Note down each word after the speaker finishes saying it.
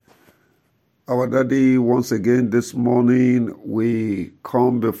Our Daddy, once again this morning, we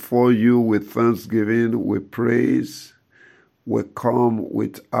come before you with thanksgiving, with praise. We come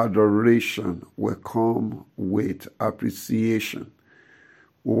with adoration. We come with appreciation.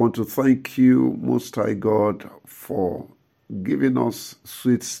 We want to thank you, Most High God, for giving us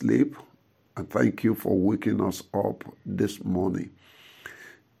sweet sleep, and thank you for waking us up this morning.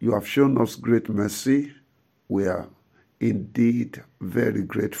 You have shown us great mercy. We are indeed very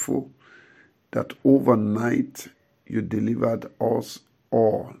grateful that overnight you delivered us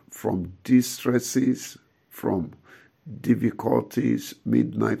all from distresses, from difficulties,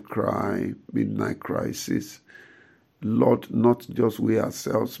 midnight cry, midnight crisis. Lord, not just we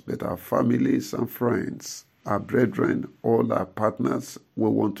ourselves, but our families and friends, our brethren, all our partners, we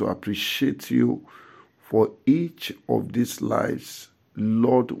want to appreciate you for each of these lives.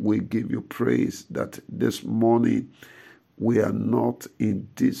 Lord, we give you praise that this morning we are not in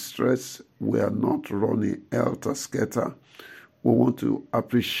distress. We are not running helter-skelter. We want to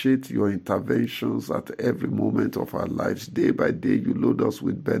appreciate your interventions at every moment of our lives. Day by day, you load us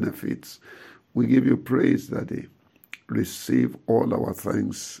with benefits. We give you praise, Daddy. Receive all our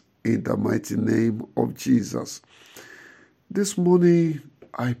thanks in the mighty name of Jesus. This morning,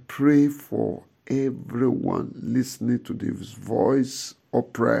 I pray for everyone listening to this voice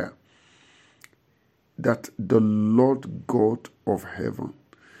of prayer, that the Lord God of heaven,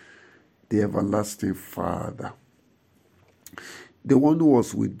 the everlasting Father, the one who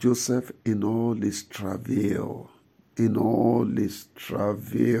was with Joseph in all his travail,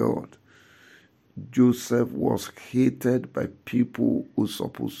 Joseph was hated by people who were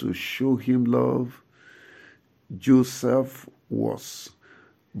supposed to show him love. Joseph was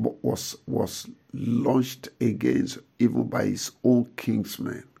launched against even by his own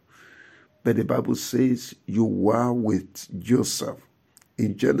kinsmen. But the Bible says you were with Joseph.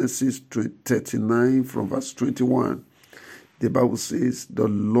 In Genesis 39 from verse 21, the Bible says the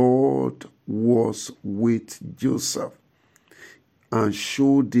Lord was with Joseph and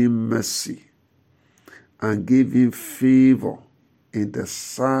showed him mercy and gave him favor in the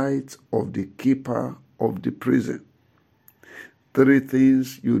sight of the keeper of the prison. 3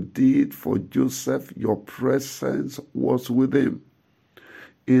 things you did for Joseph. Your presence was with him.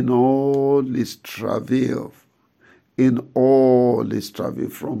 In all his travail,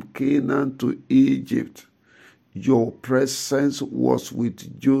 from Canaan to Egypt, your presence was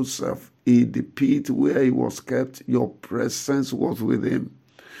with Joseph. In the pit where he was kept, your presence was with him.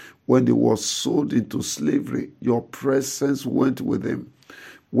 When he was sold into slavery, your presence went with him.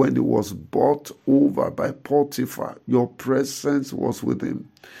 When he was bought over by Potiphar, your presence was with him.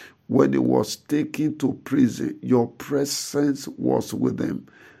 When he was taken to prison, your presence was with him.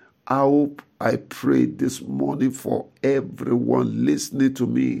 I pray this morning for everyone listening to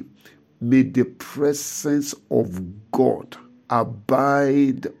me. May the presence of God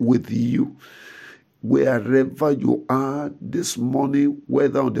abide with you. Wherever you are this morning,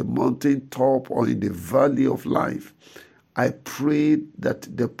 whether on the mountaintop or in the valley of life, I pray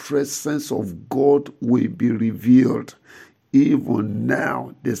that the presence of God will be revealed. Even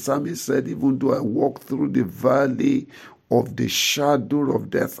now, the psalmist said, even though I walk through the valley of the shadow of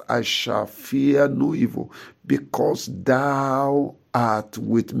death, I shall fear no evil, because thou art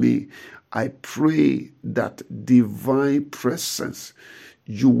with me. I pray that divine presence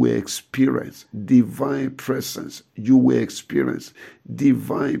you will experience. Divine presence you will experience.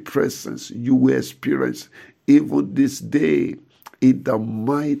 Divine presence you will experience. Even this day, in the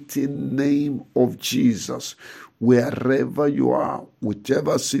mighty name of Jesus, wherever you are,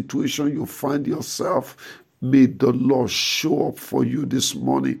 whichever situation you find yourself, may the Lord show up for you this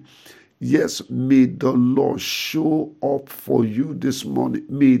morning. Yes, may the Lord show up for you this morning.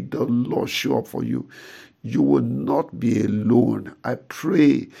 May the Lord show up for you. You will not be alone. I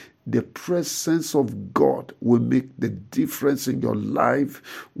pray the presence of God will make the difference in your life,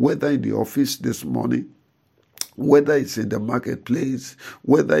 whether in the office this morning, whether it's in the marketplace,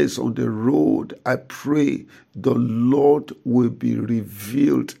 whether it's on the road. I pray the Lord will be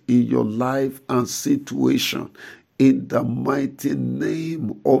revealed in your life and situation in the mighty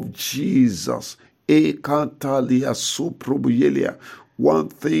name of Jesus. One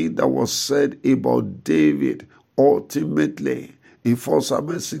thing that was said about David ultimately in 1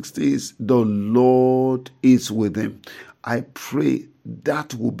 Samuel 16 is the Lord is with him. I pray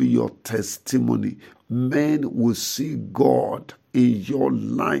that will be your testimony. Men will see God in your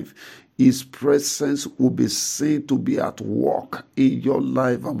life. His presence will be seen to be at work in your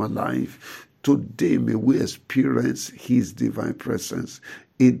life and my life. Today may we experience his divine presence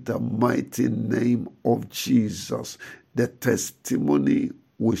in the mighty name of Jesus. The testimony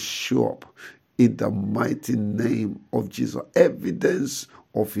will show up in the mighty name of Jesus. Evidence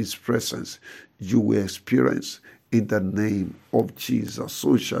of his presence you will experience in the name of Jesus.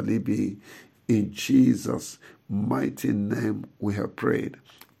 So shall it be. In Jesus' mighty name we have prayed.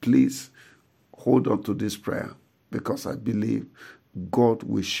 Please hold on to this prayer, because I believe God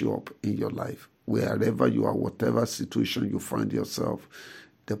will show up in your life. Wherever you are, whatever situation you find yourself,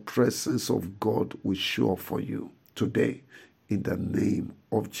 the presence of God will show up for you today in the name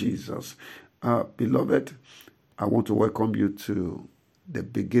of Jesus. Beloved, I want to welcome you to the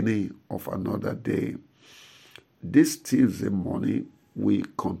beginning of another day. This Tuesday morning, we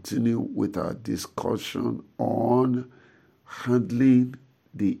continue with our discussion on handling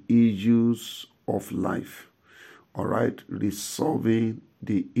the issues of life. All right, resolving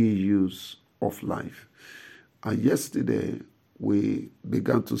the issues of life. And yesterday, we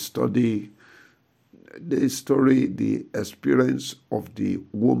began to study the story, the experience of the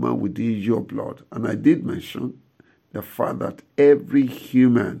woman with the issue of blood. And I did mention the fact that every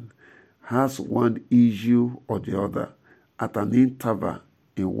human has one issue or the other at an interval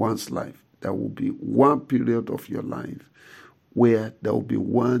in one's life. There will be one period of your life where there will be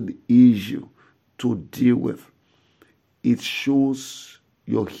one issue to deal with. It shows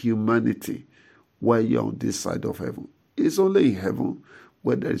your humanity while you're on this side of heaven. It's only in heaven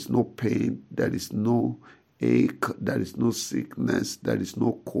where there is no pain, there is no ache, there is no sickness, there is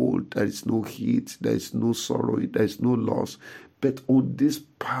no cold, there is no heat, there is no sorrow, there is no loss. But on this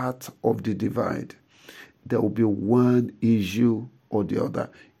part of the divide, there will be one issue or the other.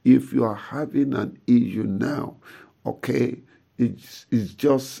 If you are having an issue now, okay, it's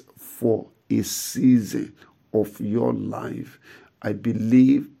just for a season of your life. I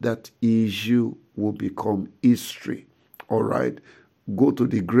believe that issue will become history. All right? Go to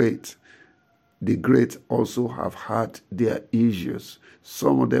the great. The great also have had their issues.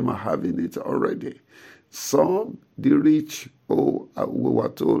 Some of them are having it already. Some, the rich, we were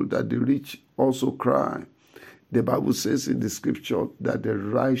told that the rich also cry. The Bible says in the scripture that the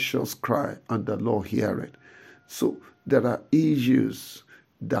righteous cry and the Lord heareth. So there are issues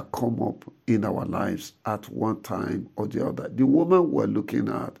that come up in our lives at one time or the other. The woman we're looking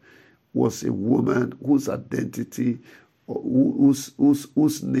at was a woman whose identity,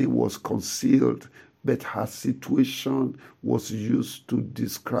 whose name was concealed, but her situation was used to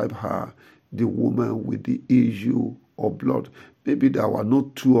describe her, the woman with the issue of blood. Maybe there were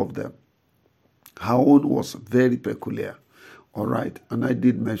not two of them. Her own was very peculiar. All right. And I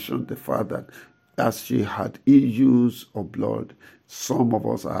did mention the fact that as she had issues of blood, some of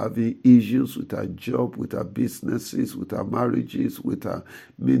us are having issues with our job, with our businesses, with our marriages, with our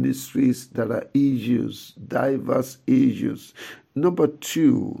ministries. There are issues, diverse issues. Number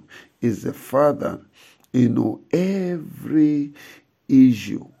two is the fact that, every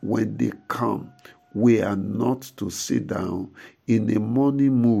issue, when they come, we are not to sit down in a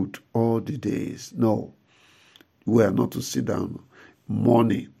mourning mood all the days. No, we are not to sit down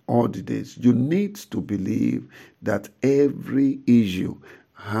mourning all the days. You need to believe that every issue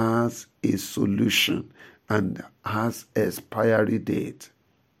has a solution and has expiry date.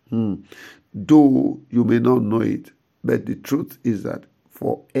 Though you may not know it, but the truth is that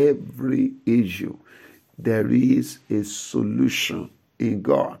for every issue, there is a solution in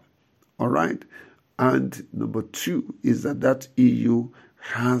God. All right? And number two is that issue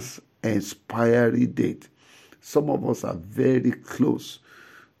has expiry date. Some of us are very close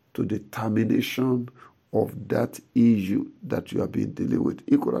to the termination of that issue that you have been dealing with.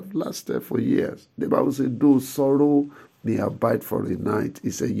 It could have lasted for years. The Bible says, though sorrow may abide for a night,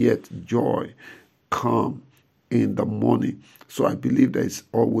 it says, yet joy come in the morning. So I believe there is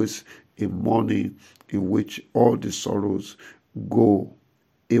always a morning in which all the sorrows go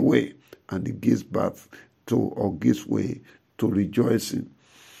away, and it gives birth to, or gives way to, rejoicing.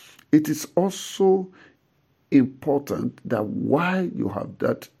 It is also important that while you have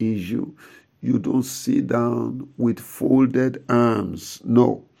that issue, you don't sit down with folded arms.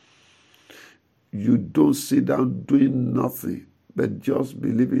 No. You don't sit down doing nothing, but just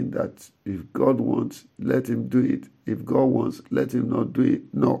believing that if God wants, let him do it. If God wants, let him not do it.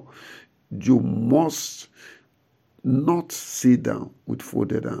 No. You must not sit down with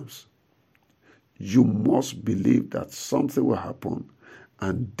folded arms. You must believe that something will happen,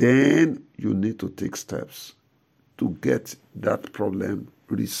 and then you need to take steps to get that problem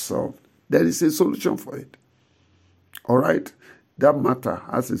resolved. There is a solution for it. All right? That matter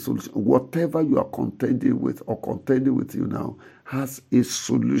has a solution. Whatever you are contending with or contending with you now has a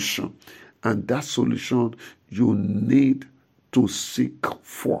solution. And that solution you need to seek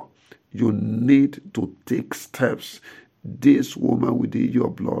for. You need to take steps. This woman with the issue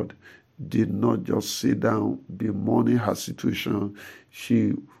of blood did not just sit down bemoaning her situation.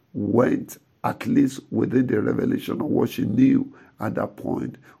 She went, at least within the revelation of what she knew at that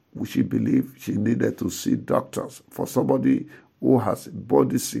point, she believed she needed to see doctors. For somebody who has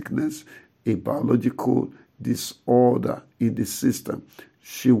body sickness, a biological disorder in the system,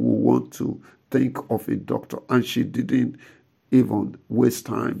 she will want to think of a doctor. And she didn't even waste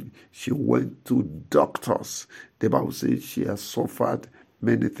time. She went to doctors. The Bible says she has suffered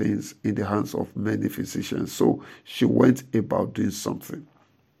many things in the hands of many physicians. So she went about doing something,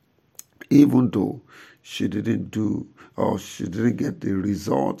 even though she didn't do, or she didn't get the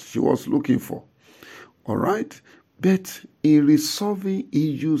result she was looking for. All right? But in resolving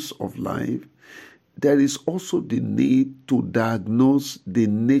issues of life, there is also the need to diagnose the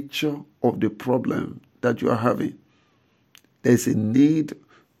nature of the problem that you are having. There's a need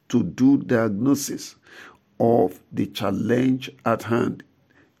to do diagnosis of the challenge at hand.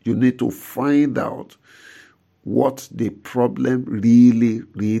 You need to find out what the problem really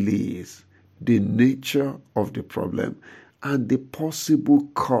is, the nature of the problem, and the possible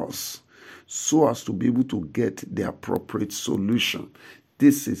cause, so as to be able to get the appropriate solution.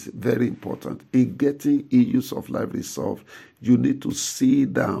 This is very important. In getting issues of life resolved, you need to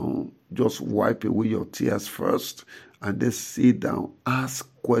sit down, just wipe away your tears first, and then sit down, ask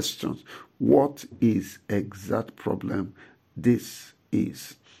questions. What is exact problem this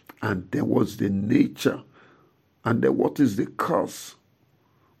is? And then what's the nature? And then what is the cause?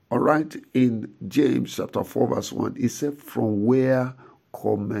 All right, in James chapter 4 verse 1, it said, from where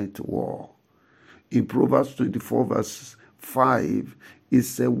cometh war? In Proverbs 24 verse 5, it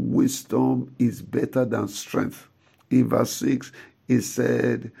said, wisdom is better than strength. In verse 6, it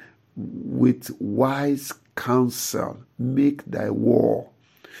said, with wise counsel, make thy war.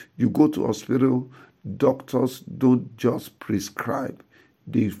 You go to hospital, doctors don't just prescribe.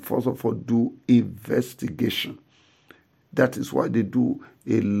 They first of all do investigation. That is why they do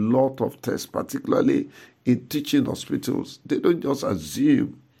a lot of tests, particularly in teaching hospitals. They don't just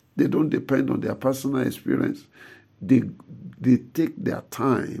assume. They don't depend on their personal experience. They take their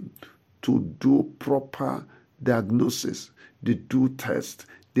time to do proper diagnosis. They do tests.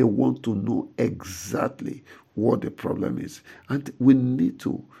 They want to know exactly what the problem is. And we need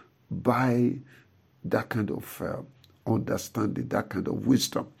to buy that kind of understanding, that kind of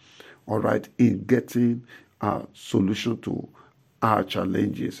wisdom, all right, in getting a solution to our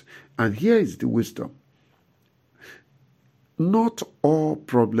challenges. And here is the wisdom. Not all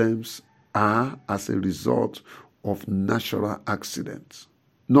problems are as a result of natural accidents.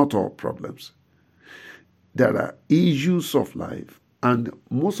 Not all problems. There are issues of life, and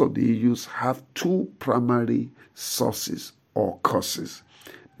most of the issues have two primary sources or causes.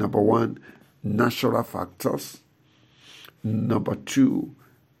 Number one, natural factors. Number two,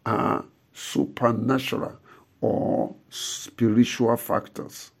 supernatural or spiritual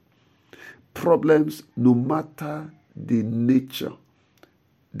factors. Problems, no matter the nature,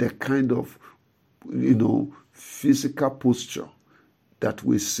 the kind of, physical posture that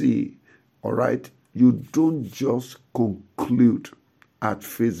we see, all right, you don't just conclude at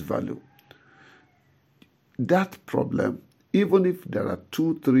face value. That problem, even if there are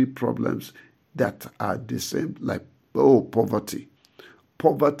 2-3 problems that are the same, like poverty.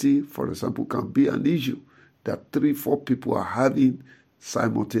 Poverty, for example, can be an issue that 3-4 people are having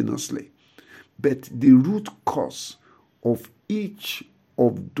simultaneously. But the root cause of each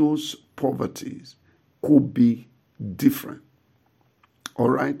of those poverties could be different. All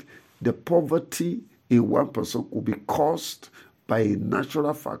right? The poverty in one person could be caused by a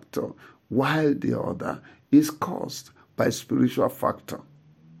natural factor, while the other is caused by a spiritual factor.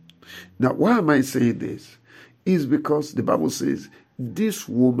 Now, why am I saying this? Is because the Bible says this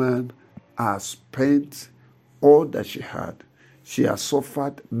woman has spent all that she had. She has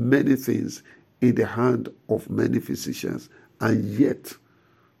suffered many things in the hand of many physicians, and yet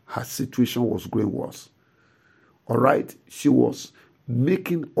her situation was growing worse. All right? She was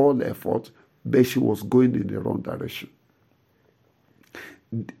making all effort, but she was going in the wrong direction.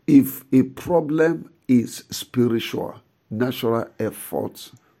 If a problem is spiritual, natural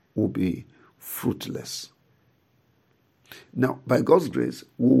efforts will be fruitless. Now, by God's grace,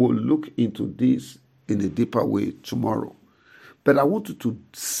 we will look into this in a deeper way tomorrow. But I want you to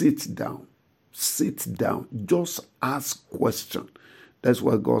sit down, just ask questions. That's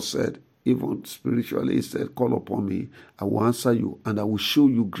what God said, even spiritually. He said, call upon me, I will answer you, and I will show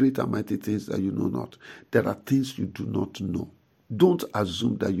you great and mighty things that you know not. There are things you do not know. Don't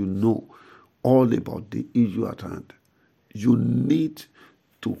assume that you know all about the issue at hand. You need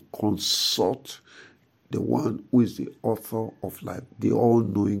to consult the one who is the author of life, the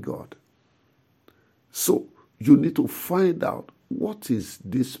all-knowing God. So you need to find out, what is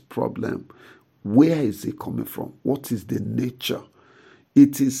this problem? Where is it coming from? What is the nature?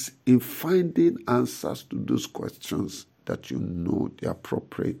 It is in finding answers to those questions that you know the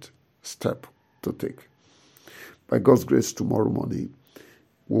appropriate step to take. By God's grace, tomorrow morning,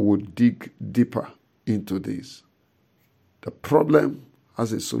 we will dig deeper into this. The problem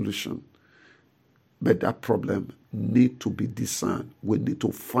has a solution, but that problem needs to be discerned. We need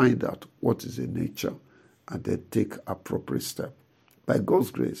to find out what is the nature and then take appropriate step. By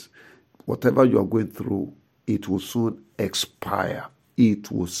God's grace, whatever you are going through, it will soon expire.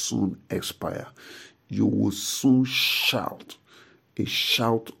 It will soon expire. You will soon shout a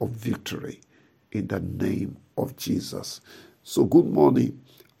shout of victory in the name of Jesus. So good morning.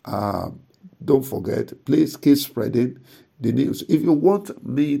 Don't forget, please keep spreading the news. If you want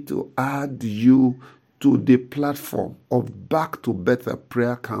me to add you to the platform of Back to Bethel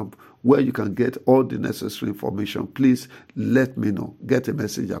Prayer Camp, where you can get all the necessary information, please let me know. Get a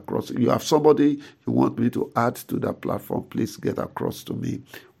message across. If you have somebody you want me to add to that platform, please get across to me.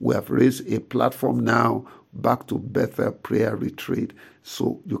 We have raised a platform now, Back to Bethel Prayer Retreat,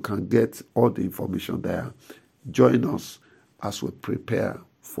 so you can get all the information there. Join us as we prepare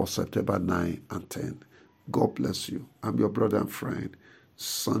for September 9 and 10. God bless you. I'm your brother and friend,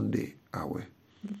 Sunday Awe.